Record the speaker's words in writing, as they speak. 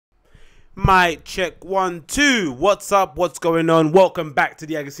Mic check 1 2. What's up? What's going on? Welcome back to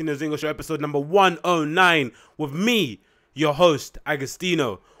the Agostinho Zinga show, episode number 109, with me, your host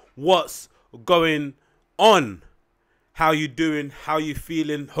Agostinho. What's going on? How you doing? How you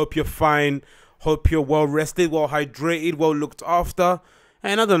feeling? Hope you're fine. Hope you're well rested, well hydrated, well looked after,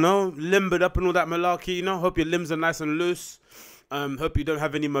 and I don't know, limbered up and all that malarkey. You know, hope your limbs are nice and loose. Hope you don't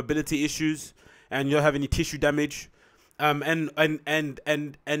have any mobility issues and you don't have any tissue damage. And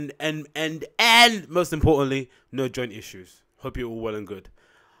most importantly, no joint issues. Hope you're all well and good.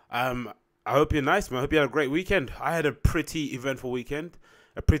 I hope you're nice, man. I hope you had a great weekend. I had a pretty eventful weekend,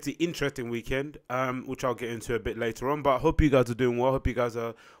 a pretty interesting weekend, which I'll get into a bit later on. But I hope you guys are doing well. I hope you guys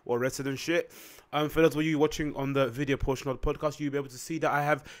are well rested and shit. For those of you watching on the video portion of the podcast, you'll be able to see that I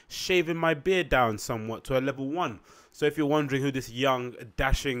have shaven my beard down somewhat to a level 1. So if you're wondering who this young,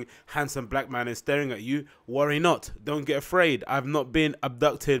 dashing, handsome black man is staring at you, worry not. Don't get afraid. I've not been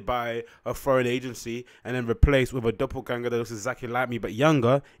abducted by a foreign agency and then replaced with a doppelganger that looks exactly like me but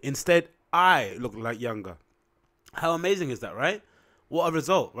younger. Instead, I look like younger. How amazing is that, right? What a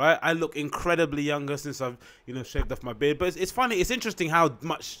result, right? I look incredibly younger since I've, shaved off my beard. But it's funny. It's interesting how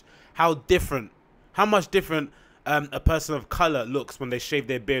much different a person of color looks when they shave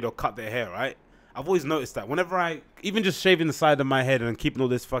their beard or cut their hair, right? I've always noticed that whenever even just shaving the side of my head and keeping all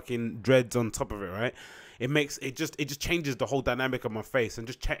this fucking dreads on top of it, right? It just changes the whole dynamic of my face, and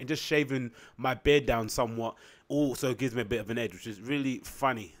just shaving my beard down somewhat also gives me a bit of an edge, which is really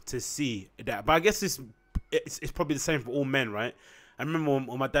funny to see that. But I guess it's probably the same for all men, right? I remember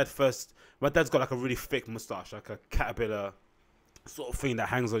when my dad's got like a really thick mustache, like a caterpillar sort of thing that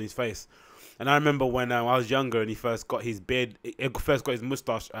hangs on his face. And I remember when I was younger and he first got his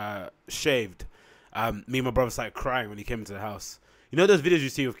mustache shaved. Me and my brother started crying when he came into the house. You know those videos you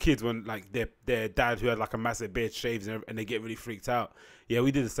see of kids when like their dad who had like a massive beard shaves and they get really freaked out? Yeah,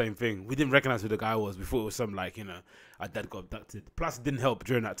 we did the same thing. We didn't recognize who the guy was before it was some like, our dad got abducted. Plus it didn't help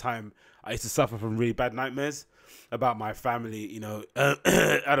during that time. I used to suffer from really bad nightmares about my family,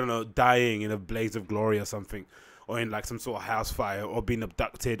 I don't know, dying in a blaze of glory or something. Or in like some sort of house fire, or being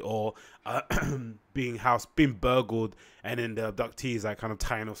abducted, or being burgled, and then the abductees like kind of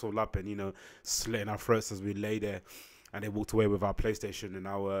tying us all up and slitting our throats as we lay there, and they walked away with our PlayStation and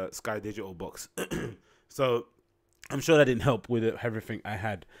our Sky Digital box. So I'm sure that didn't help with everything I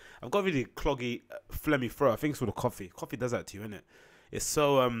had. I've got really cloggy, phlegmy throat. I think it's for the coffee. Coffee does that to you, innit? It's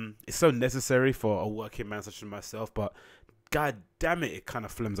so necessary for a working man such as myself, but God damn it, it kind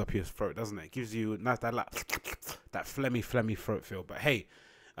of phlegms up your throat, doesn't it? It gives you nice that phlegmy throat feel. But hey,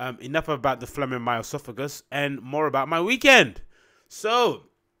 enough about the phlegm in my esophagus and more about my weekend. So,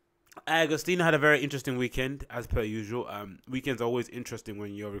 Agostinho had a very interesting weekend, as per usual. Weekends are always interesting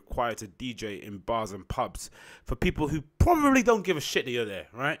when you're required to DJ in bars and pubs for people who probably don't give a shit that you're there,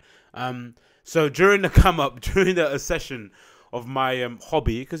 right? So during the session of my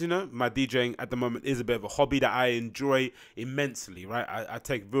hobby, because my DJing at the moment is a bit of a hobby that I enjoy immensely, right? I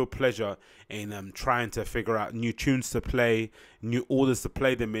take real pleasure in trying to figure out new tunes to play, new orders to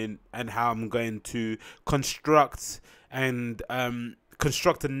play them in, and how I'm going to construct a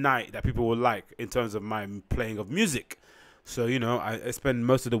night that people will like in terms of my playing of music. So I spend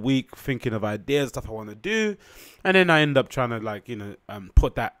most of the week thinking of ideas, stuff I want to do, and then I end up trying to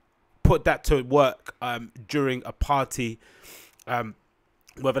put that to work during a party,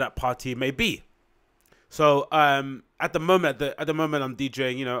 whether that party may be. So at the moment I'm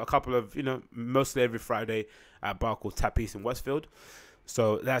DJing a couple of mostly every Friday at a bar called Tappies in Westfield.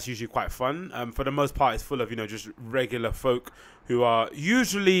 So that's usually quite fun. For the most part, it's full of just regular folk who are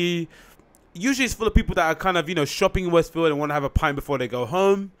usually it's full of people that are kind of shopping in Westfield and want to have a pint before they go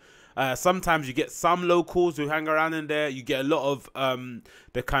home. Sometimes you get some locals who hang around in there. You get a lot of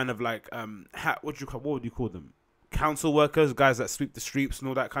the kind of like what would you call them? Council workers, guys that sweep the streets and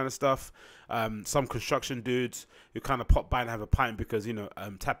all that kind of stuff. Some construction dudes who kind of pop by and have a pint because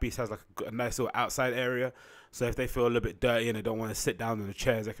Tappies has like a nice little outside area. So if they feel a little bit dirty and they don't want to sit down in the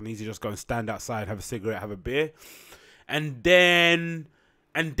chairs, they can easily just go and stand outside, have a cigarette, have a beer, and then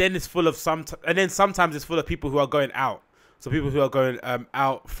it's full of sometimes it's full of people who are going out. So people who are going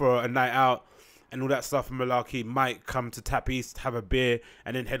out for a night out and all that stuff from Malarkey might come to Tap East, have a beer,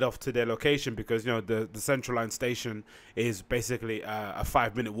 and then head off to their location because the Central Line station is basically a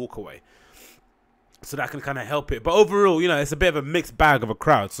 5-minute walk away. So that can kind of help it. But overall, it's a bit of a mixed bag of a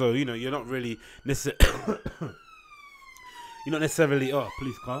crowd. So you're not really necessarily oh,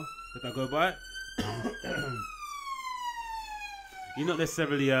 police car, let that go by. You're not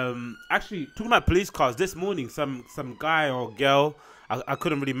necessarily actually talking about police cars. This morning, some guy or girl, I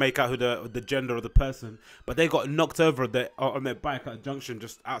couldn't really make out who the gender of the person, but they got knocked over on their bike at a junction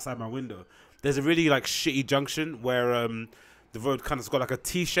just outside my window. There's a really like shitty junction where the road kind of got like a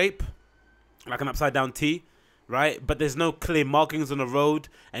T shape, like an upside down T, right? But there's no clear markings on the road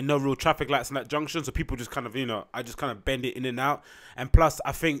and no real traffic lights in that junction, so people just kind of, I just kind of bend it in and out. And plus,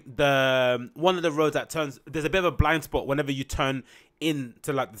 I think one of the roads that turns, there's a bit of a blind spot whenever you turn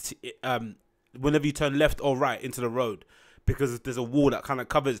into like whenever you turn left or right into the road, because there's a wall that kind of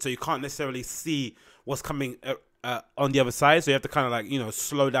covers it, so you can't necessarily see what's coming on the other side, so you have to kind of like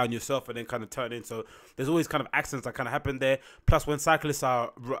slow down yourself and then kind of turn in. So there's always kind of accidents that kind of happen there. Plus, when cyclists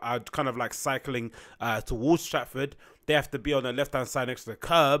are kind of like cycling towards Stratford, they have to be on the left hand side next to the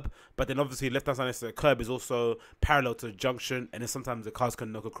curb, but then obviously left hand side next to the curb is also parallel to the junction, and then sometimes the cars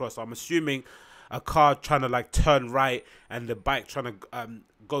can knock across. So I'm assuming a car trying to like turn right and the bike trying to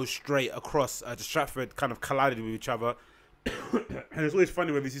go straight across to Stratford kind of collided with each other. And it's always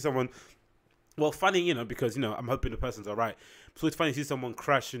funny when we see someone, well, funny, because, I'm hoping the person's all right. It's always funny to see someone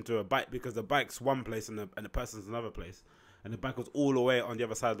crash into a bike, because the bike's one place and the person's another place. And the bike was all the way on the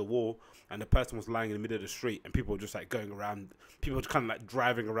other side of the wall, and the person was lying in the middle of the street, and people were just like going around. People were kind of like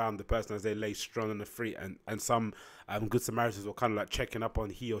driving around the person as they lay strung on the street, and some good Samaritans were kind of like checking up on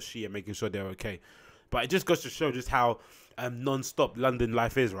he or she and making sure they're okay. But it just goes to show just how non-stop London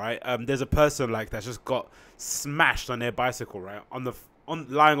life is, right? There's a person like that's just got smashed on their bicycle, right,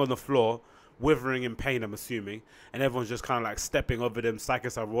 lying on the floor, withering in pain, I'm assuming, and everyone's just kind of like stepping over them.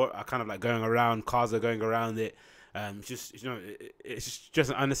 Cyclists are kind of like going around, cars are going around it. It's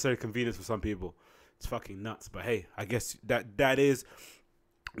just an unnecessary convenience for some people. It's fucking nuts. But hey, I guess that is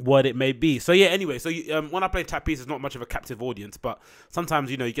what it may be. So yeah, anyway, so when I play tap piece, it's not much of a captive audience, but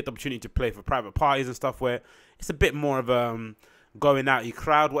sometimes you get the opportunity to play for private parties and stuff where it's a bit more of going out your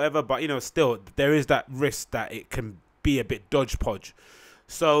crowd, whatever. But still there is that risk that it can be a bit dodge podge.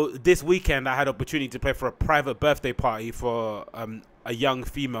 So this weekend I had opportunity to play for a private birthday party for a young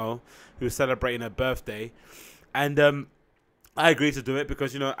female who was celebrating her birthday. And I agreed to do it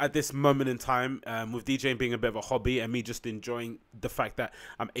because, at this moment in time, with DJing being a bit of a hobby and me just enjoying the fact that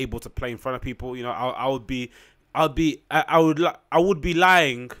I'm able to play in front of people, I would be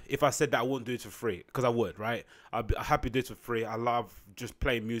lying if I said that I wouldn't do it for free, because I would, right? I'd be happy to do it for free. I love just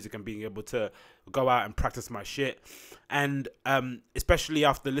playing music and being able to go out and practice my shit. And especially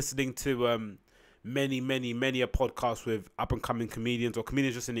after listening to many a podcast with up-and-coming comedians or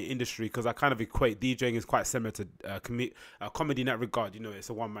comedians just in the industry, because I kind of equate DJing is quite similar to comedy in that regard. It's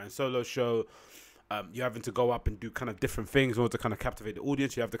a one-man solo show. You're having to go up and do kind of different things in order to kind of captivate the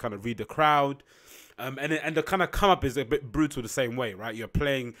audience. You have to kind of read the crowd. And the kind of come up is a bit brutal the same way, right? You're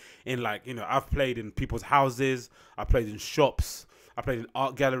playing in I've played in people's houses. I played in shops. I played in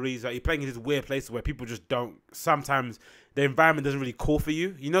art galleries. Like, you're playing in these weird places where people just don't, sometimes the environment doesn't really call for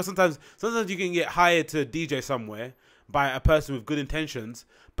you. Sometimes you can get hired to DJ somewhere by a person with good intentions,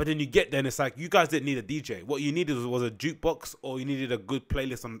 but then you get there and it's like, you guys didn't need a DJ. What you needed was a jukebox, or you needed a good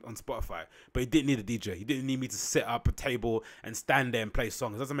playlist on Spotify, but you didn't need a DJ. You didn't need me to set up a table and stand there and play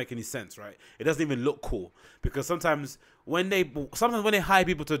songs. It doesn't make any sense, right? It doesn't even look cool, because sometimes when they hire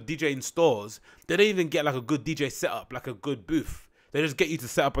people to DJ in stores, they don't even get like a good DJ setup, like a good booth. They just get you to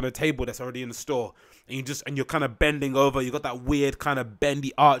set up on a table that's already in the store, and you're kind of bending over. You got that weird kind of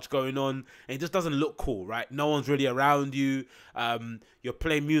bendy arch going on, and it just doesn't look cool, right? No one's really around you. You're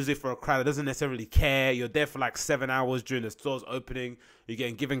playing music for a crowd that doesn't necessarily care. You're there for like 7 hours during the store's opening. You're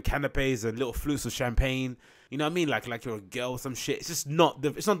getting given canapes and little flutes of champagne. You know what I mean? Like you're a girl or some shit. It's just not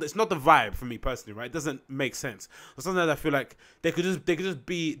the vibe for me personally, right? It doesn't make sense. So sometimes I feel like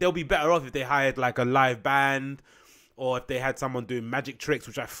they'll be better off if they hired like a live band, or if they had someone doing magic tricks,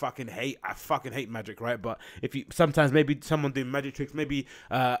 which I fucking hate. I fucking hate magic, right? But sometimes maybe someone doing magic tricks, maybe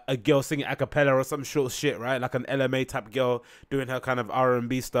a girl singing a cappella or some short shit, right? Like an LMA type girl doing her kind of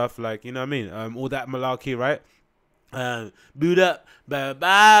R&B stuff, like, you know what I mean? All that malarkey, right? Boot up, ba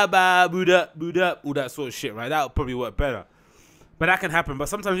ba ba, boot up, all that sort of shit, right? That would probably work better. But that can happen. But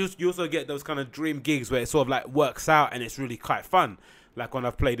sometimes you also get those kind of dream gigs where it sort of like works out and it's really quite fun. Like when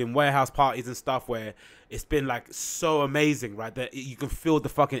I've played in warehouse parties and stuff where it's been like so amazing, right? That you can feel the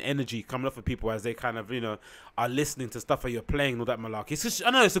fucking energy coming off of people as they kind of, are listening to stuff that you're playing and all that malarkey. It's just, I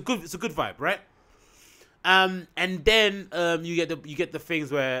know it's a good vibe, right? And then you get the things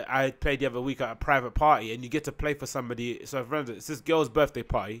where I played the other week at a private party, and you get to play for somebody. So for instance, it's this girl's birthday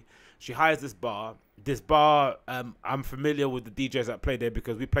party. She hires this bar. I'm familiar with the DJs that play there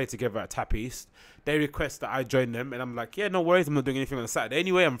because we play together at Tap East. They request that I join them, and I'm like, yeah, no worries. I'm not doing anything on a Saturday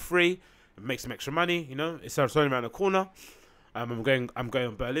anyway. I'm free. Make some extra money, It's only around the corner. I'm going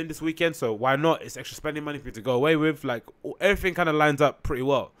to Berlin this weekend, so why not? It's extra spending money for me to go away with. Like, everything kind of lines up pretty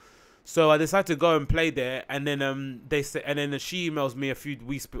well. So I decided to go and play there, and then they said, and then she emails me a few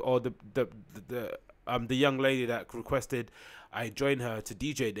weeks, or the young lady that requested I join her to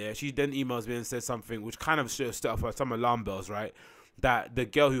DJ there. She then emails me and says something which kind of set off some alarm bells, right? That the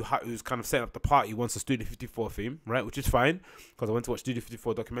girl who's kind of setting up the party wants a Studio 54 theme, right? Which is fine, because I went to watch Studio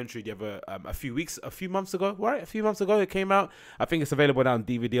 54 documentary the other a few months ago, right? A few months ago it came out. I think it's available now on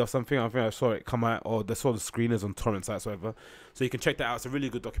DVD or something. I think I saw it come out, or saw the screeners on torrent sites, whatever. So you can check that out. It's a really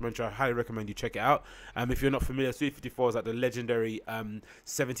good documentary. I highly recommend you check it out. If you're not familiar, Studio 54 is like the legendary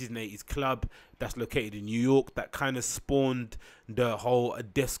 70s and 80s club that's located in New York that kind of spawned the whole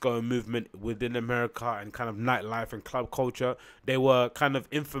disco movement within America and kind of nightlife and club culture. They were kind of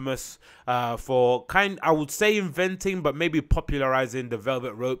infamous for I would say inventing, but maybe popularizing the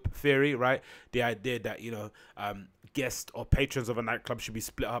velvet rope theory, right? The idea that, guests or patrons of a nightclub should be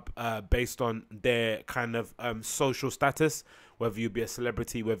split up based on their kind of social status, whether you be a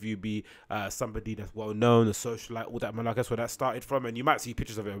celebrity, whether you be somebody that's well known, a socialite, all that. I guess where that started from. And you might see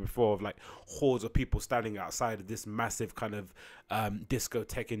pictures of it before, of like hordes of people standing outside of this massive kind of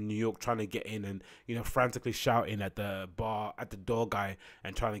discotheque in New York trying to get in, and frantically shouting at the door guy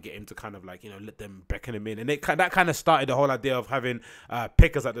and trying to get him to kind of like let them beckon him in. And that kind of started the whole idea of having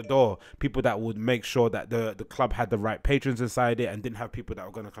pickers at the door, people that would make sure that the club had the right patrons inside it and didn't have people that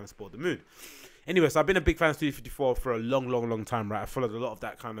were going to kind of spoil the mood. Anyway, so I've been a big fan of Studio 54 for a long time, right? I followed a lot of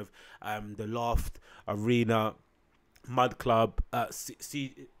that kind of the Loft, Arena, Mud Club,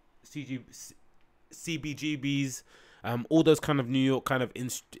 CBGBs, all those kind of New York kind of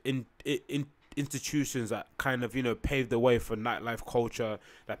institutions that kind of paved the way for nightlife culture,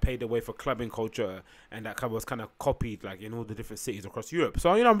 that paved the way for clubbing culture, and that was kind of copied like in all the different cities across Europe.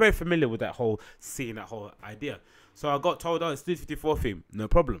 So I'm very familiar with that whole scene, that whole idea. So I got told, it's Studio 54 theme, no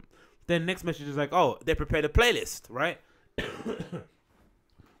problem. Then next message is like, oh, they prepared a playlist, right?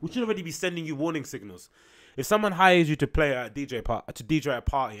 We should already be sending you warning signals. If someone hires you to play at DJ at a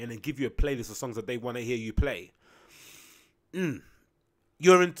party and then give you a playlist of songs that they want to hear you play, it's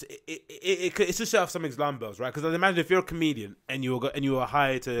just set off some alarm bells, right? Because imagine if you're a comedian and you were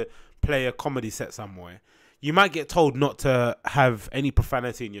hired to play a comedy set somewhere, you might get told not to have any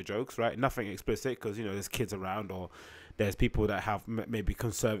profanity in your jokes, right? Nothing explicit, because there's kids around, or there's people that have maybe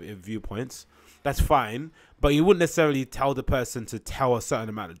conservative viewpoints. That's fine, but you wouldn't necessarily tell the person to tell a certain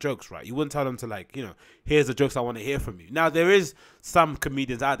amount of jokes, right? You wouldn't tell them to like, here's the jokes I want to hear from you. Now, there is some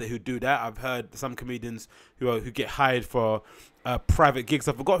comedians out there who do that. I've heard some comedians who get hired for private gigs.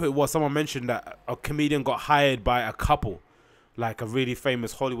 I forgot who it was. Someone mentioned that a comedian got hired by a couple, like a really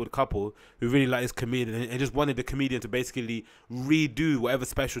famous Hollywood couple who really liked this comedian and just wanted the comedian to basically redo whatever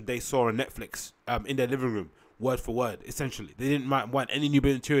special they saw on Netflix in their living room, word for word, essentially. They didn't want any new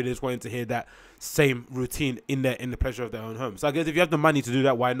material. They just wanted to hear that same routine in the pleasure of their own home. So I guess if you have the money to do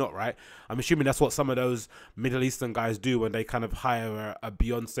that, why not, right? I'm assuming that's what some of those Middle Eastern guys do when they kind of hire a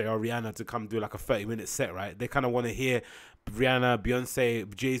Beyonce or Rihanna to come do like a 30-minute set, right? They kind of want to hear Rihanna,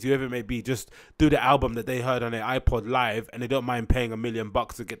 Beyonce, Jay-Z, whoever it may be, just do the album that they heard on their iPod live, and they don't mind paying $1 million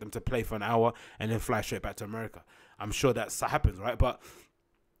to get them to play for an hour and then fly straight back to America. I'm sure that happens, right? But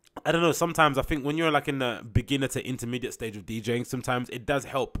I don't know, sometimes I think when you're like in the beginner to intermediate stage of DJing, sometimes it does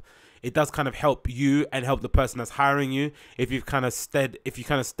help. It does kind of help you and help the person that's hiring you if you kind of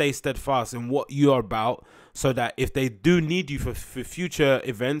stay steadfast in what you're about, so that if they do need you for future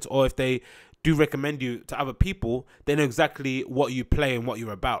events, or if they do recommend you to other people, they know exactly what you play and what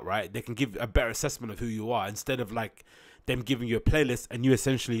you're about, right? They can give a better assessment of who you are, instead of like them giving you a playlist and you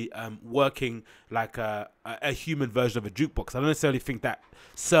essentially working like a human version of a jukebox. I don't necessarily think that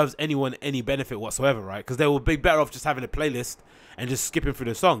serves anyone any benefit whatsoever, right? Because they will be better off just having a playlist and just skipping through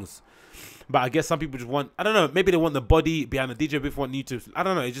the songs. But I guess some people just want, I don't know, maybe they want the body behind the DJ booth, want you to, I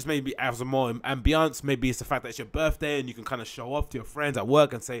don't know, it just maybe adds some more ambiance. Maybe it's the fact that it's your birthday and you can kind of show off to your friends at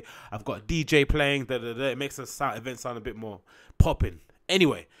work and say, I've got a DJ playing, It makes the event sound a bit more popping.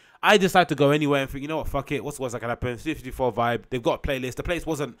 Anyway, I decided to go anywhere and think, you know what, fuck it, what's that can happen? 54 vibe, they've got a playlist. The playlist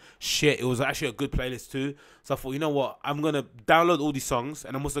wasn't shit, it was actually a good playlist too. So I thought, you know what, I'm going to download all these songs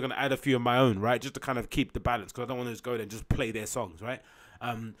and I'm also going to add a few of my own, right? Just to kind of keep the balance, because I don't want to just go there and just play their songs, right?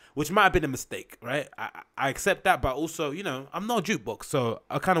 Which might have been a mistake, right? I accept that, but also, I'm not a jukebox, so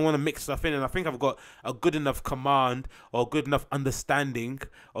I kind of want to mix stuff in, and I think I've got a good enough command or good enough understanding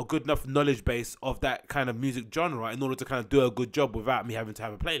or good enough knowledge base of that kind of music genre in order to kind of do a good job without me having to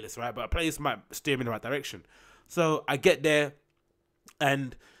have a playlist, right? But a playlist might steer me in the right direction. So I get there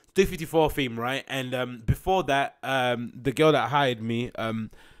and 254 theme, right? And before that, the girl that hired me,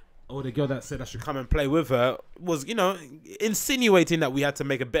 or the girl that said I should come and play with her was, you know, insinuating that we had to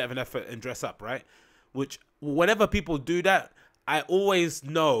make a bit of an effort and dress up, right? Which, whenever people do that, I always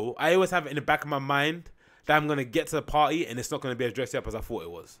have it in the back of my mind that I'm going to get to the party and it's not going to be as dressed up as I thought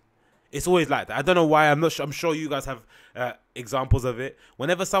it was. It's always like that. I don't know why. I'm not sure. I'm sure you guys have examples of it.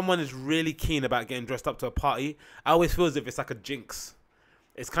 Whenever someone is really keen about getting dressed up to a party, I always feel as if it's like a jinx.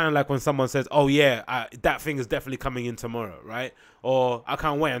 It's kind of like when someone says, oh yeah, that thing is definitely coming in tomorrow, right? Or I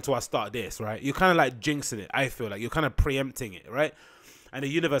can't wait until I start this, right? You're kind of like jinxing it. I feel like you're kind of preempting it, right? And the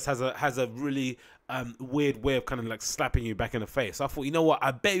universe has a really weird way of kind of like slapping you back in the face. So I thought, you know what?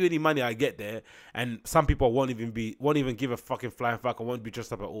 I bet you any money I get there, and some people won't even give a fucking flying fuck. I won't be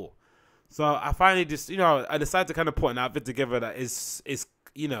dressed up at all. So I finally just, you know, I decided to kind of put an outfit together that is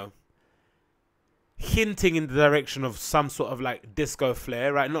you know, hinting in the direction of some sort of like disco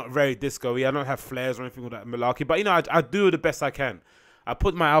flair, right? Not very disco-y. I don't have flares or anything with that malarkey, but you know, I do the best I can. I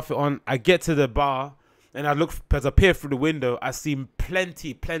put my outfit on, I get to the bar, and I look, as I peer through the window, I see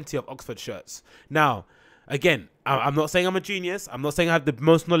plenty of Oxford shirts. Now, again, I'm not saying I'm a genius. I'm not saying I have the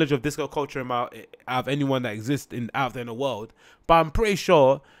most knowledge of disco culture out of anyone that exists out there in the world, but I'm pretty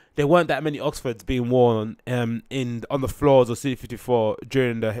sure there weren't that many Oxfords being worn on the floors of Studio 54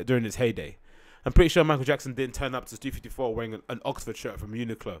 during its heyday. I'm pretty sure Michael Jackson didn't turn up to Studio 54 wearing an Oxford shirt from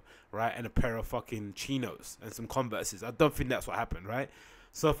Uniqlo, right, and a pair of fucking chinos and some Converses. I don't think that's what happened, right?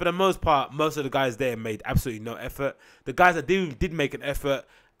 So for the most part, most of the guys there made absolutely no effort. The guys that did make an effort,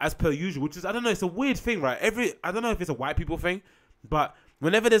 as per usual, which is, I don't know, it's a weird thing, right? I don't know if it's a white people thing, but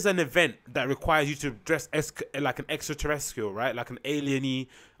whenever there's an event that requires you to dress like an extraterrestrial, right, like an alien-y,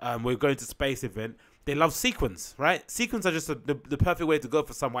 we're going to space event, they love sequins, right? Sequins are just the perfect way to go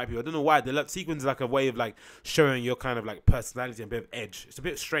for some white people. I don't know why. They love sequins, like a way of like showing your kind of like personality and a bit of edge. It's a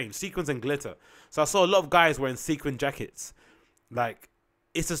bit strange. Sequins and glitter. So I saw a lot of guys wearing sequin jackets. Like,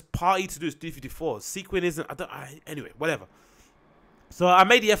 it's a party to do Studio 54. Sequin isn't, anyway, whatever. So I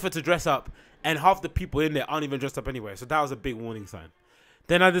made the effort to dress up, and half the people in there aren't even dressed up anyway. So that was a big warning sign.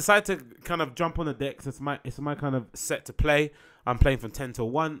 Then I decided to kind of jump on the decks. It's my kind of set to play. I'm playing from 10 till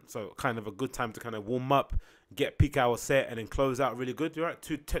 1, so kind of a good time to kind of warm up, get peak hour set, and then close out really good. You're right,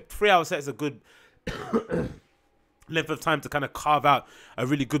 3-hour set is a good length of time to kind of carve out a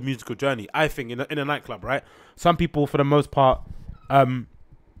really good musical journey, I think, in a nightclub, right? Some people, for the most part,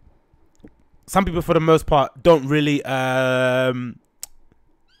 don't really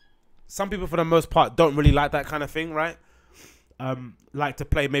like that kind of thing, right? Like to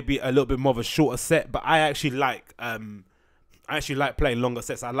play maybe a little bit more of a shorter set, but I actually like playing longer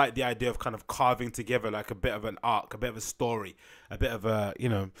sets. I like the idea of kind of carving together like a bit of an arc, a bit of a story, a bit of a, you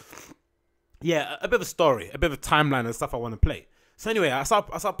know, yeah, a bit of a story, a bit of a timeline and stuff I want to play. So anyway, I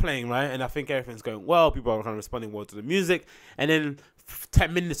start playing, right, and I think everything's going well. People are kind of responding well to the music, and then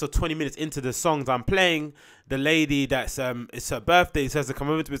 10 minutes or 20 minutes into the songs I'm playing, the lady that's it's her birthday says to come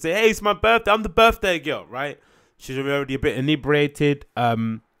over to me and say, hey, it's my birthday, I'm the birthday girl, right? She's already a bit inebriated,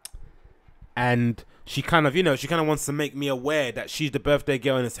 and she kind of, you know, she kind of wants to make me aware that she's the birthday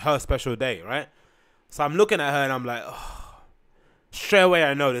girl and it's her special day, right? So I'm looking at her and I'm like, oh. Straight away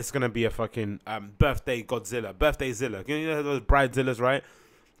I know this is going to be a fucking Birthday-zilla. You know those bridezillas, right?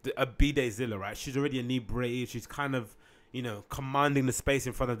 A B-day-zilla, right? She's already inebriated. She's kind of, you know, commanding the space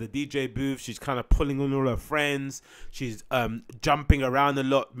in front of the DJ booth. She's kind of pulling on all her friends. She's jumping around a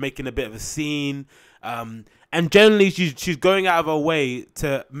lot, making a bit of a scene. And generally she's going out of her way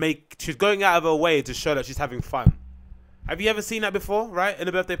to show that she's having fun. Have you ever seen that before, right? In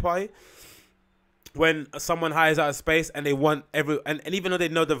a birthday party? When someone hires out a space and they want and even though they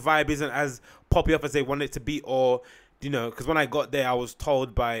know the vibe isn't as poppy up as they want it to be, or, you know, because when I got there, I was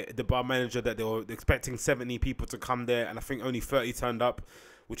told by the bar manager that they were expecting 70 people to come there, and I think only 30 turned up,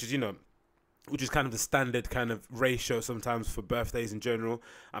 which is, you know, which is kind of the standard kind of ratio sometimes for birthdays in general.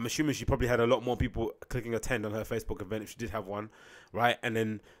 I'm assuming she probably had a lot more people clicking attend on her Facebook event if she did have one, right? And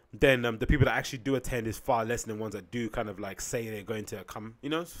then the people that actually do attend is far less than the ones that do kind of like say they're going to come. You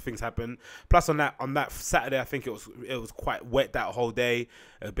know, things happen. Plus on that Saturday, I think it was quite wet that whole day,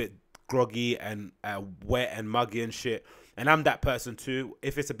 a bit groggy and wet and muggy and shit. And I'm that person too.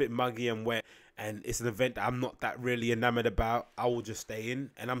 If it's a bit muggy and wet and it's an event that I'm not that really enamored about, I will just stay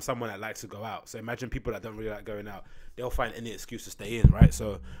in. And I'm someone that likes to go out. So imagine people that don't really like going out. They'll find any excuse to stay in, right?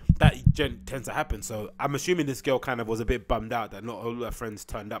 So that tends to happen. So I'm assuming this girl kind of was a bit bummed out that not all her friends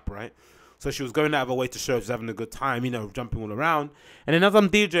turned up, right? So she was going out of her way to show she's having a good time, you know, jumping all around. And then as I'm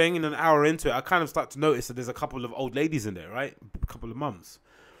DJing and an hour into it, I kind of start to notice that there's a couple of old ladies in there, right? A couple of mums.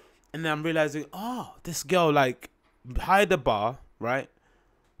 And then I'm realizing, oh, this girl, like, hired a bar, right,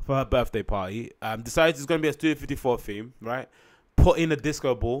 for her birthday party. Decided it's going to be a Studio 54 theme, right? put in a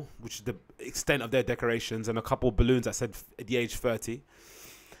disco ball, which is the extent of their decorations, and a couple of balloons that said at the age 30,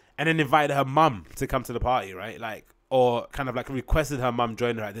 and then invited her mum to come to the party, right? Like, or kind of like requested her mum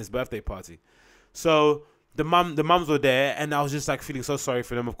join her at this birthday party. So the mums were there, and I was just like feeling so sorry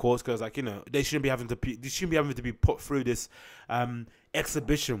for them, of course, because like, you know, they shouldn't be having to be put through this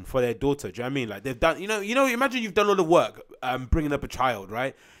exhibition for their daughter. Do you know what I mean? Like, they've done, you know, imagine you've done all the work bringing up a child,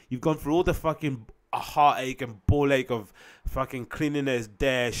 right? You've gone through all the fucking heartache and ball ache of fucking cleaning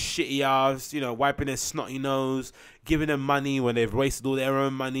their shitty ass, you know, wiping their snotty nose, giving them money when they've wasted all their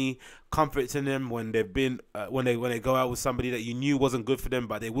own money, comforting them when they've been when they go out with somebody that you knew wasn't good for them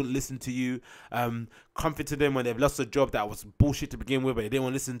but they wouldn't listen to you, comforting them when they've lost a job that was bullshit to begin with but they didn't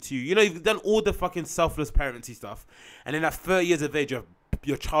want to listen to you. You know, you've done all the fucking selfless parenting stuff, and then at 30 years of age,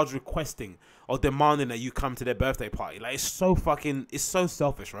 your child's requesting or demanding that you come to their birthday party. Like, it's so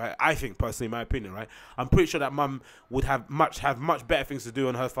selfish, right? I think, personally, in my opinion, right? I'm pretty sure that mum would have much better things to do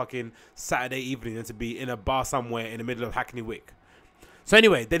on her fucking Saturday evening than to be in a bar somewhere in the middle of Hackney Wick. So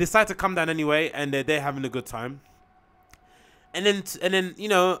anyway, they decide to come down anyway, and they're having a good time. And then, you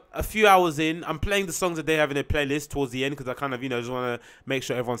know, a few hours in, I'm playing the songs that they have in their playlist towards the end because I kind of, you know, just want to make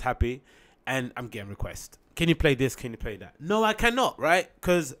sure everyone's happy. And I'm getting requests. Can you play this? Can you play that? No, I cannot, right?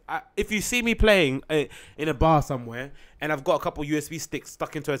 Because if you see me playing in a bar somewhere and I've got a couple USB sticks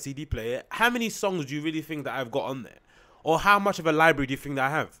stuck into a CD player, how many songs do you really think that I've got on there? Or how much of a library do you think that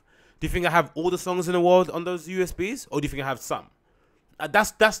I have? Do you think I have all the songs in the world on those USBs? Or do you think I have some?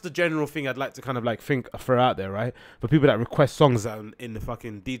 That's the general thing I'd like to kind of like throw out there, right? For people that request songs in the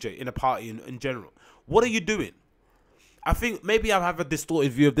fucking DJ, in a party in general. What are you doing? I think maybe I have a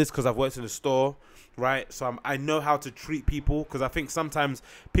distorted view of this because I've worked in a store, right? So I know how to treat people, because I think sometimes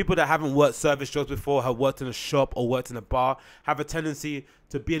people that haven't worked service jobs before, have worked in a shop or worked in a bar, have a tendency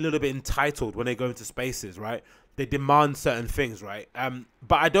to be a little bit entitled when they go into spaces, right? They demand certain things, right?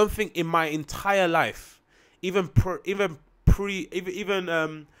 But I don't think in my entire life, even pre-DJ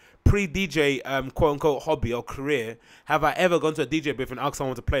quote unquote hobby or career, have I ever gone to a DJ booth and asked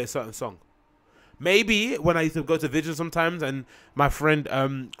someone to play a certain song. Maybe when I used to go to Vision sometimes and my friend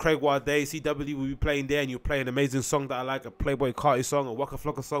Craig Wade, CW, would be playing there, and you play an amazing song that I like, a Playboy Carti song, a Waka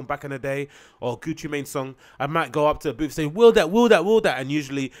Flocka song back in the day, or a Gucci Mane song. I might go up to the booth saying, will that, and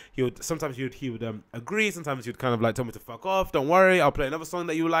usually he would agree, sometimes he would kind of like tell me to fuck off, don't worry, I'll play another song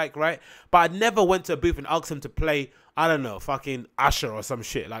that you like, right? But I never went to a booth and asked him to play, I don't know, fucking Usher or some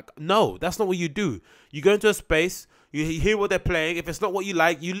shit. Like, no, that's not what you do. You go into a space, you hear what they're playing, if it's not what you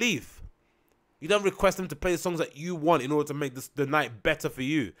like, you leave. You don't request them to play the songs that you want in order to make the night better for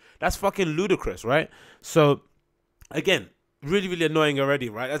you. That's fucking ludicrous, right? So, again, really, really annoying already,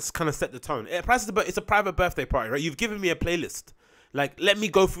 right? That's kind of set the tone. It's a private birthday party, right? You've given me a playlist. Like, let me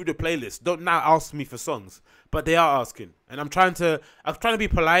go through the playlist. Don't now ask me for songs. But they are asking. And I'm trying to be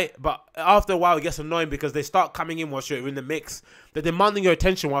polite, but after a while it gets annoying because they start coming in whilst you're in the mix. They're demanding your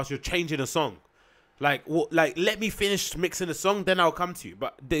attention whilst you're changing a song. Like, let me finish mixing the song, then I'll come to you.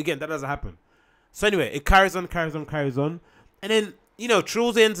 But again, that doesn't happen. So anyway, it carries on. And then, you know,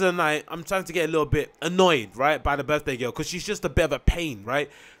 towards the end of the night, I'm starting to get a little bit annoyed, right, by the birthday girl, because she's just a bit of a pain,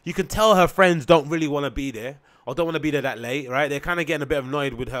 right? You can tell her friends don't really want to be there, or don't want to be there that late, right? They're kind of getting a bit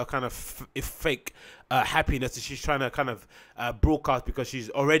annoyed with her kind of fake happiness that she's trying to kind of broadcast, because she's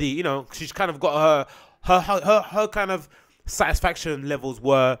already, you know, she's kind of got her kind of satisfaction levels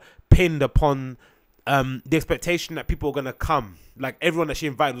were pinned upon the expectation that people are going to come. Like, everyone that she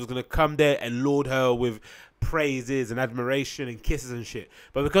invited was going to come there and laud her with praises and admiration and kisses and shit.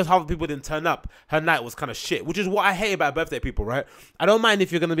 But because half the people didn't turn up, her night was kind of shit, which is what I hate about birthday people, right? I don't mind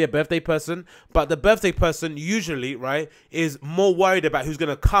if you're going to be a birthday person, but the birthday person usually, right, is more worried about who's going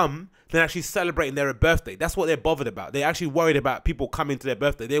to come than actually celebrating their birthday. That's what they're bothered about. They're actually worried about people coming to their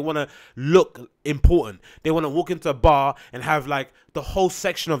birthday. They want to look important. They want to walk into a bar and have like the whole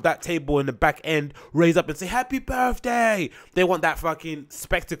section of that table in the back end raise up and say, happy birthday. They want that fucking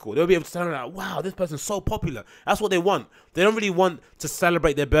spectacle. They'll be able to tell like, wow, this person's so popular. That's what they want. They don't really want to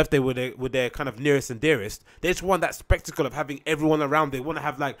celebrate their birthday with their kind of nearest and dearest. They just want that spectacle of having everyone around. They want to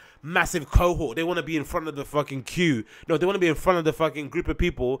have like massive cohort. They want to be in front of the fucking queue. No, they want to be in front of the fucking group of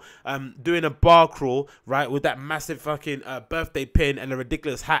people doing a bar crawl, right, with that massive fucking birthday pin and a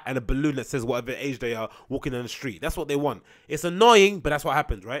ridiculous hat and a balloon that says whatever age they are, walking on the street. That's what they want. It's annoying, but that's what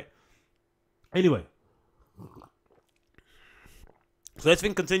happens, right? Anyway. So this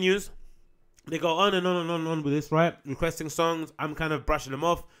thing continues. They go on and on and on and on with this, right? Requesting songs. I'm kind of brushing them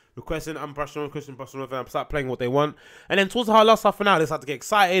off. I'm brushing off, brushing off, and I start playing what they want. And then towards the last half an hour, they start to get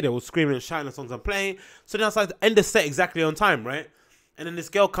excited. They were screaming and shouting the songs I'm playing. So then I started to end the set exactly on time, right? And then this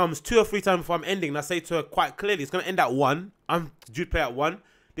girl comes 2 or 3 times before I'm ending, and I say to her quite clearly, it's going to end at 1. I'm due to play at 1.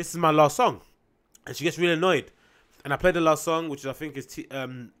 This is my last song. And she gets really annoyed. And I played the last song, which I think is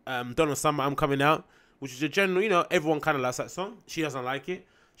Donald Summer, I'm Coming Out, which is a general, you know, everyone kind of likes that song. She doesn't like it.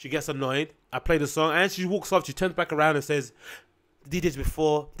 She gets annoyed. I play the song, and she walks off. She turns back around and says, the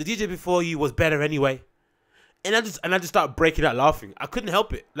DJ before you was better anyway. And I just started breaking out laughing. I couldn't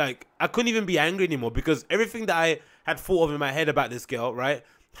help it. Like, I couldn't even be angry anymore because everything that I had thought of in my head about this girl, right?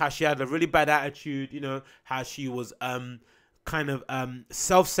 How she had a really bad attitude, you know, how she was kind of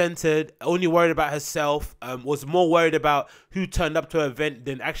self-centered, only worried about herself, was more worried about who turned up to her event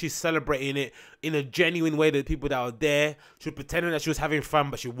than actually celebrating it in a genuine way to the people that were there. She was pretending that she was having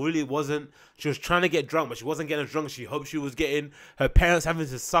fun, but she really wasn't. She was trying to get drunk, but she wasn't getting as drunk as she hoped she was getting. Her parents having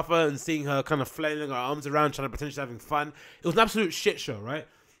to suffer and seeing her kind of flailing her arms around, trying to pretend she's having fun. It was an absolute shit show, right?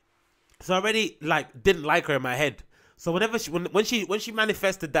 So I already didn't like her in my head. So whenever when she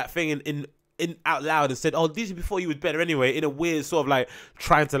manifested that thing in out loud and said, oh, these before you was better anyway, in a weird sort of like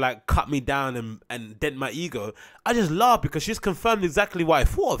trying to like cut me down and dent my ego, I just laughed because she's confirmed exactly what I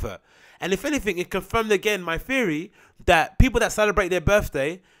thought of her. And if anything, it confirmed again my theory that people that celebrate their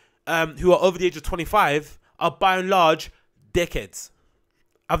birthday, who are over the age of 25, are by and large dickheads.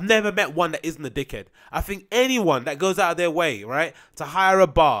 I've never met one that isn't a dickhead. I think anyone that goes out of their way, right, to hire a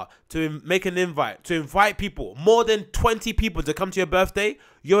bar, to make an invite, to invite people, more than 20 people to come to your birthday,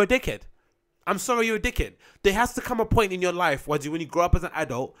 you're a dickhead. I'm sorry, you're a dickhead. There has to come a point in your life when you grow up as an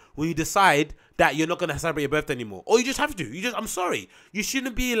adult, when you decide that you're not going to celebrate your birthday anymore. Or you just have to. I'm sorry. You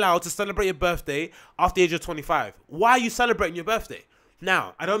shouldn't be allowed to celebrate your birthday after the age of 25. Why are you celebrating your birthday?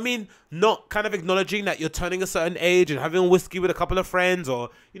 Now, I don't mean not kind of acknowledging that you're turning a certain age and having a whiskey with a couple of friends, or,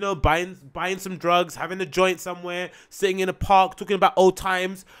 you know, buying some drugs, having a joint somewhere, sitting in a park, talking about old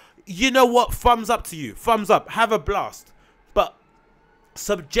times. You know what? Thumbs up to you. Thumbs up. Have a blast. But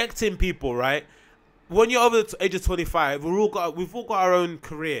subjecting people, right? When you're over the age of 25, we've all got our own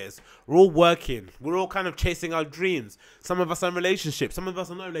careers. We're all working. We're all kind of chasing our dreams. Some of us are in relationships. Some of us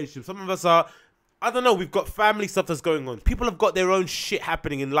are not in relationships. Some of us are, I don't know, we've got family stuff that's going on. People have got their own shit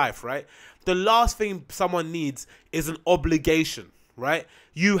happening in life, right? The last thing someone needs is an obligation, right?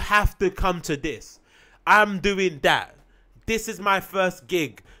 You have to come to this. I'm doing that. This is my first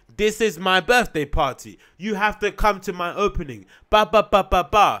gig. This is my birthday party. You have to come to my opening. What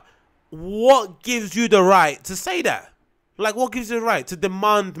gives you the right to say that? Like, what gives you the right to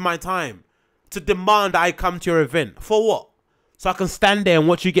demand my time? To demand I come to your event? For what? So I can stand there and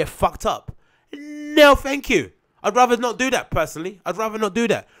watch you get fucked up? No, thank you. I'd rather not do that, personally. I'd rather not do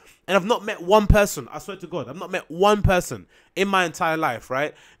that. And I've not met one person, I swear to God, I've not met one person in my entire life,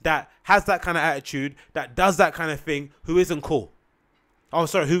 right, that has that kind of attitude, that does that kind of thing, who isn't cool. Oh,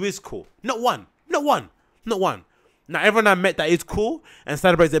 sorry, who is cool? Not one. Not one. Not one. Now, everyone I met that is cool and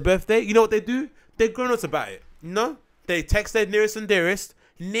celebrates their birthday, you know what they do? They're grown-ups about it. You know? They text their nearest and dearest,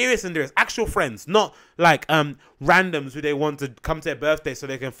 actual friends, not like randoms who they want to come to their birthday so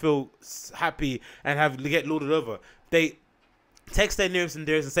they can feel happy and get lauded over. They text their nearest and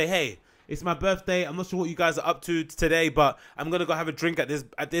dearest and say, hey, it's my birthday. I'm not sure what you guys are up to today, but I'm gonna go have a drink at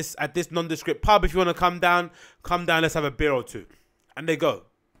this nondescript pub. If you want to come down, let's have a beer or two. And they go.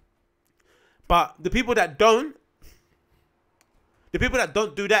 But the people that don't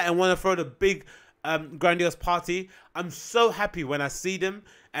do that and want to throw the big grandiose party, I'm so happy when I see them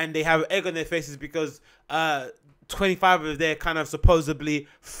and they have egg on their faces because 25 of their kind of supposedly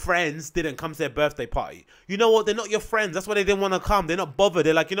friends didn't come to their birthday party. You know what? They're not your friends. That's why they didn't want to come. They're not bothered.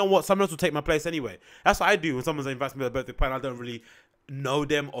 They're like, you know what? Someone else will take my place anyway. That's what I do when someone invites me to a birthday party and I don't really know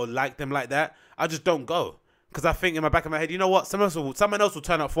them or like them like that. I just don't go. Because I think in my back of my head, you know what? Someone else will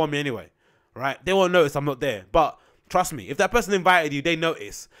turn up for me anyway. Right? They won't notice I'm not there. But trust me, if that person invited you, they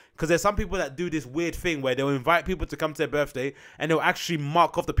notice. Because there's some people that do this weird thing where they'll invite people to come to their birthday and they'll actually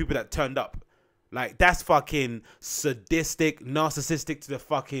mark off the people that turned up. Like, that's fucking sadistic, narcissistic to the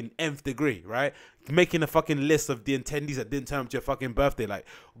fucking nth degree, right? Making a fucking list of the attendees that didn't turn up to your fucking birthday. Like,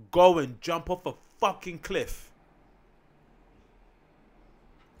 go and jump off a fucking cliff.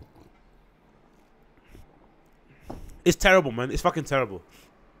 It's terrible, man. It's fucking terrible.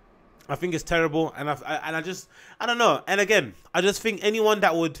 I think it's terrible, and I don't know. And again, I just think anyone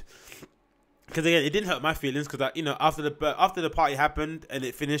that would, because again, it didn't hurt my feelings because you know, after the party happened and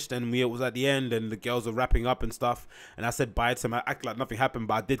it finished and it was at the end and the girls were wrapping up and stuff, and I said bye to them. I acted like nothing happened,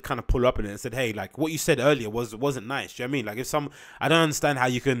 but I did kind of pull up in it and said, hey, like what you said earlier wasn't nice. Do you know what I mean? Like I don't understand how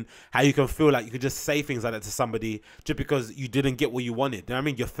you can feel like you could just say things like that to somebody just because you didn't get what you wanted. Do you know what I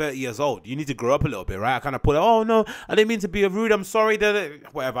mean? You're 30 years old. You need to grow up a little bit, right? I kind of put it, oh no, I didn't mean to be rude. I'm sorry.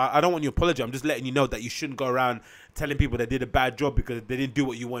 Whatever. I don't want you to apologize. I'm just letting you know that you shouldn't go around telling people they did a bad job because they didn't do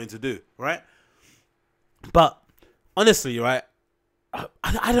what you wanted to do, right? But honestly, right,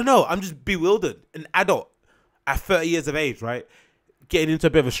 I don't know. I'm just bewildered. An adult at 30 years of age, right, getting into a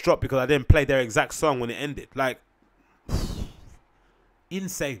bit of a strop because I didn't play their exact song when it ended. Like,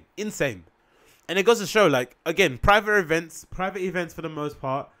 insane. And it goes to show, like, again, private events for the most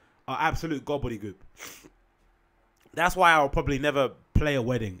part are absolute gobbledygook. That's why I'll probably never play a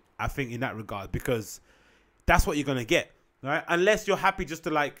wedding, I think, in that regard, because that's what you're going to get, right? Unless you're happy just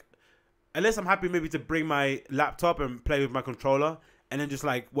to, like, unless I'm happy maybe to bring my laptop and play with my controller, and then just,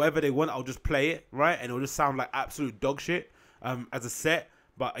 like, whatever they want, I'll just play it, right? And it'll just sound like absolute dog shit as a set.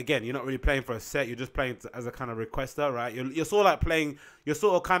 But again, you're not really playing for a set. You're just playing as a kind of requester, right? You're sort of like playing. You're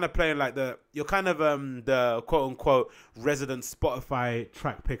sort of kind of playing like the. You're kind of the quote unquote resident Spotify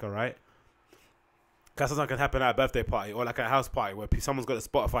track picker, right? Because something can happen at a birthday party or like a house party where someone's got a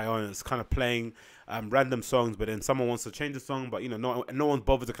Spotify on and it's kind of playing random songs, but then someone wants to change the song, but you know, no one's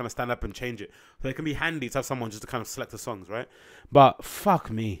bothered to kind of stand up and change it. So it can be handy to have someone just to kind of select the songs, right? But fuck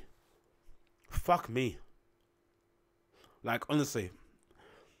me. Like, honestly.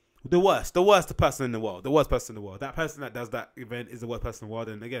 The worst person in the world. That person that does that event is the worst person in the world.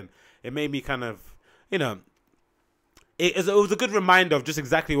 And again, it made me kind of, you know, it was a good reminder of just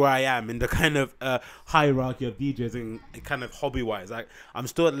exactly where I am in the kind of hierarchy of DJs and kind of hobby-wise. Like, I'm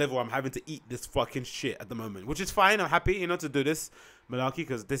still at the level where I'm having to eat this fucking shit at the moment, which is fine. I'm happy, you know, to do this malarkey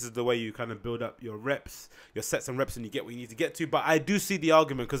because this is the way you kind of build up your reps, your sets and reps, and you get what you need to get to. But I do see the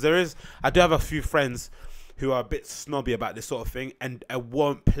argument because I do have a few friends who are a bit snobby about this sort of thing, and I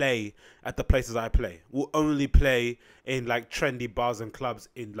won't play at the places I play. We'll only play in like trendy bars and clubs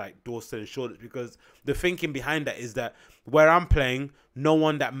in like Dorset and Shoreditch, because the thinking behind that is that where I'm playing, no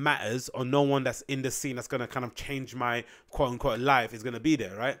one that matters or no one that's in the scene that's going to kind of change my quote unquote life is going to be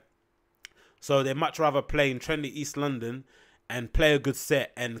there, right? So they much rather play in trendy East London and play a good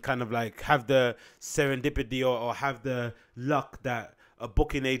set and kind of like have the serendipity or have the luck that a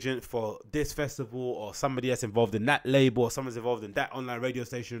booking agent for this festival or somebody that's involved in that label or someone's involved in that online radio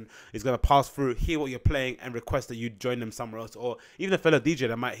station is going to pass through, hear what you're playing, and request that you join them somewhere else. Or even a fellow DJ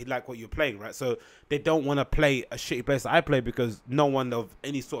that might like what you're playing, right? So they don't want to play a shitty place that I play because no one of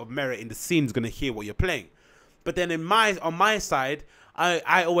any sort of merit in the scene is going to hear what you're playing. But then on my side,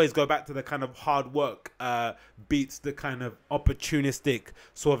 I always go back to the kind of hard work beats the kind of opportunistic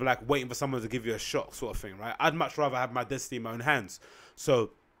sort of like waiting for someone to give you a shot sort of thing, right? I'd much rather have my destiny in my own hands.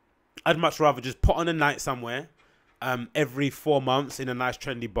 So I'd much rather just put on a night somewhere every 4 months in a nice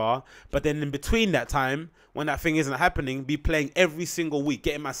trendy bar, but then in between that time, when that thing isn't happening, be playing every single week,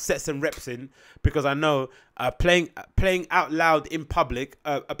 getting my sets and reps in, because I know playing out loud in public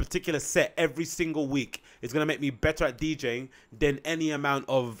a particular set every single week is going to make me better at DJing than any amount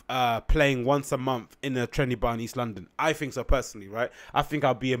of playing once a month in a trendy bar in East London. I think so personally, right? I think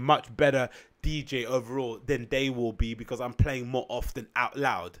I'll be a much better DJ overall than they will be because I'm playing more often out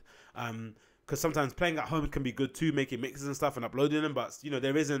loud. Because sometimes playing at home can be good too, making mixes and stuff and uploading them, but you know,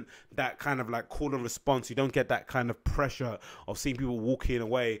 there isn't that kind of like call and response. You don't get that kind of pressure of seeing people walking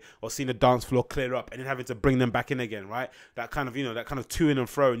away or seeing the dance floor clear up and then having to bring them back in again, right? That kind of, you know, that kind of to in and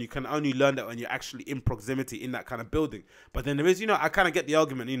fro, and you can only learn that when you're actually in proximity in that kind of building. But then there is, you know, I kind of get the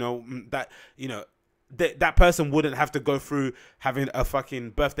argument, you know, that, you know, that person wouldn't have to go through having a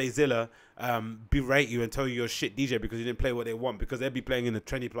fucking Birthday-zilla berate you and tell you you're a shit DJ because you didn't play what they want, because they'll be playing in a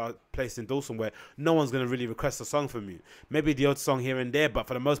trendy place in Dawson where no one's going to really request a song from you. Maybe the odd song here and there, but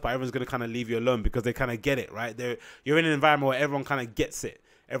for the most part, everyone's going to kind of leave you alone because they kind of get it, right? You're in an environment where everyone kind of gets it.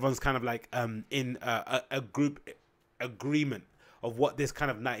 Everyone's kind of like in a group agreement of what this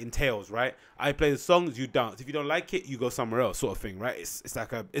kind of night entails, right? I play the songs, you dance. If you don't like it, you go somewhere else, sort of thing, right? It's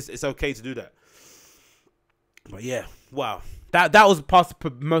like it's okay to do that. But yeah, wow. That was past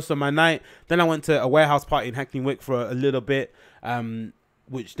most of my night. Then I went to a warehouse party in Hackney Wick for a little bit,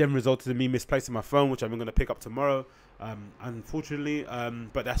 which then resulted in me misplacing my phone, which I'm going to pick up tomorrow, unfortunately.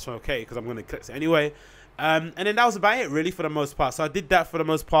 But that's okay because I'm going to collect it anyway. And then that was about it, really, for the most part. So I did that for the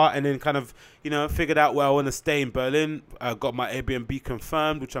most part, and then kind of, you know, figured out where I want to stay in Berlin. Got my Airbnb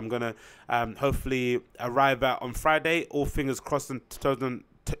confirmed, which I'm going to hopefully arrive at on Friday. All fingers crossed and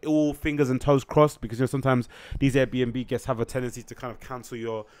all fingers and toes crossed, because you know sometimes these Airbnb guests have a tendency to kind of cancel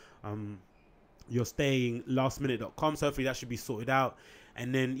your staying lastminute.com. So hopefully that should be sorted out.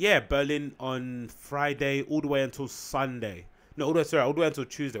 And then yeah, Berlin on Friday all the way until Sunday. No, all the way until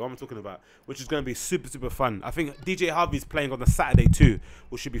Tuesday. What am I talking about? Which is going to be super, super fun. I think DJ Harvey's playing on the Saturday too,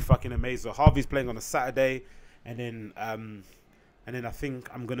 which should be fucking amazing. So Harvey's playing on a Saturday, and then I think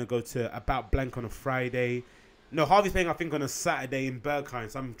I'm gonna go to About Blank on a Friday. No, Harvey's playing, I think, on a Saturday in Berghain.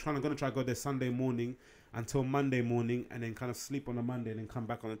 So I'm gonna try to go there Sunday morning. until Monday morning, and then kind of sleep on a Monday and then come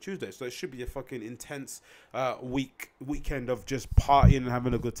back on a Tuesday. So it should be a fucking intense weekend of just partying and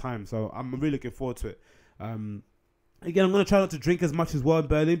having a good time. So I'm really looking forward to it. Again, I'm going to try not to drink as much as well in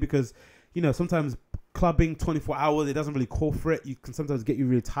Berlin because, you know, sometimes clubbing 24 hours, it doesn't really call for it. You can sometimes get you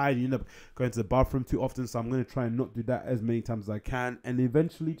really tired. You end up going to the bathroom too often. So I'm going to try and not do that as many times as I can. And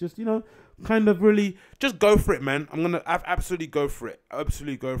eventually just, you know, kind of really just go for it, man. I'm going to absolutely go for it.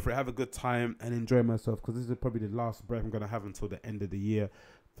 Absolutely go for it. Have a good time and enjoy myself because this is probably the last break I'm going to have until the end of the year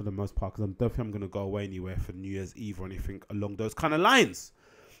for the most part because I don't think I'm going to go away anywhere for New Year's Eve or anything along those kind of lines.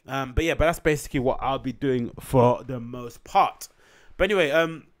 But that's basically what I'll be doing for the most part. But anyway,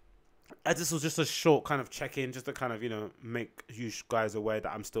 as this was just a short kind of check-in, just to kind of, you know, make you guys aware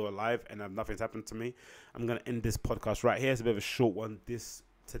that I'm still alive and nothing's happened to me. I'm going to end this podcast right here. It's a bit of a short one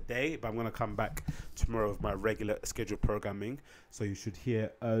today, but I'm going to come back tomorrow with my regular scheduled programming. So you should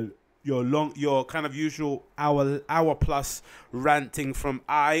hear your kind of usual hour plus ranting from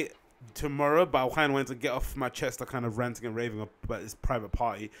tomorrow, but I kind of wanted to get off my chest the kind of ranting and raving about this private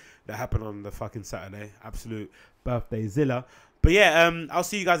party that happened on the fucking Saturday. Absolute Birthday-zilla. But I'll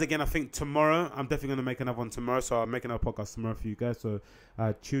see you guys again, I think, tomorrow. I'm definitely going to make another one tomorrow, so I'll make another podcast tomorrow for you guys. So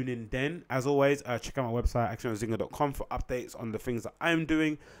tune in then. As always, check out my website, agostinhozinga.com, for updates on the things that I'm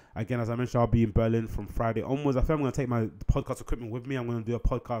doing. Again, as I mentioned, I'll be in Berlin from Friday onwards. I think I'm going to take my podcast equipment with me. I'm going to do a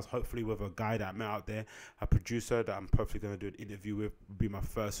podcast, hopefully, with a guy that I met out there, a producer that I'm perfectly going to do an interview with. It'll be my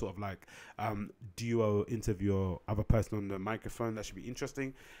first sort of like duo interview or other person on the microphone. That should be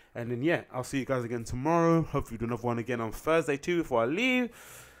interesting. And then, I'll see you guys again tomorrow. Hopefully, do another one again on Thursday too before I leave.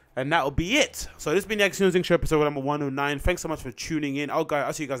 And that'll be it. So this has been the Agostinho Zinga Show, episode number 109. Thanks so much for tuning in.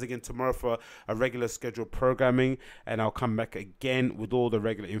 I'll see you guys again tomorrow for a regular scheduled programming. And I'll come back again with all the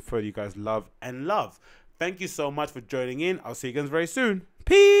regular info you guys love and love. Thank you so much for joining in. I'll see you guys very soon.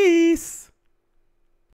 Peace.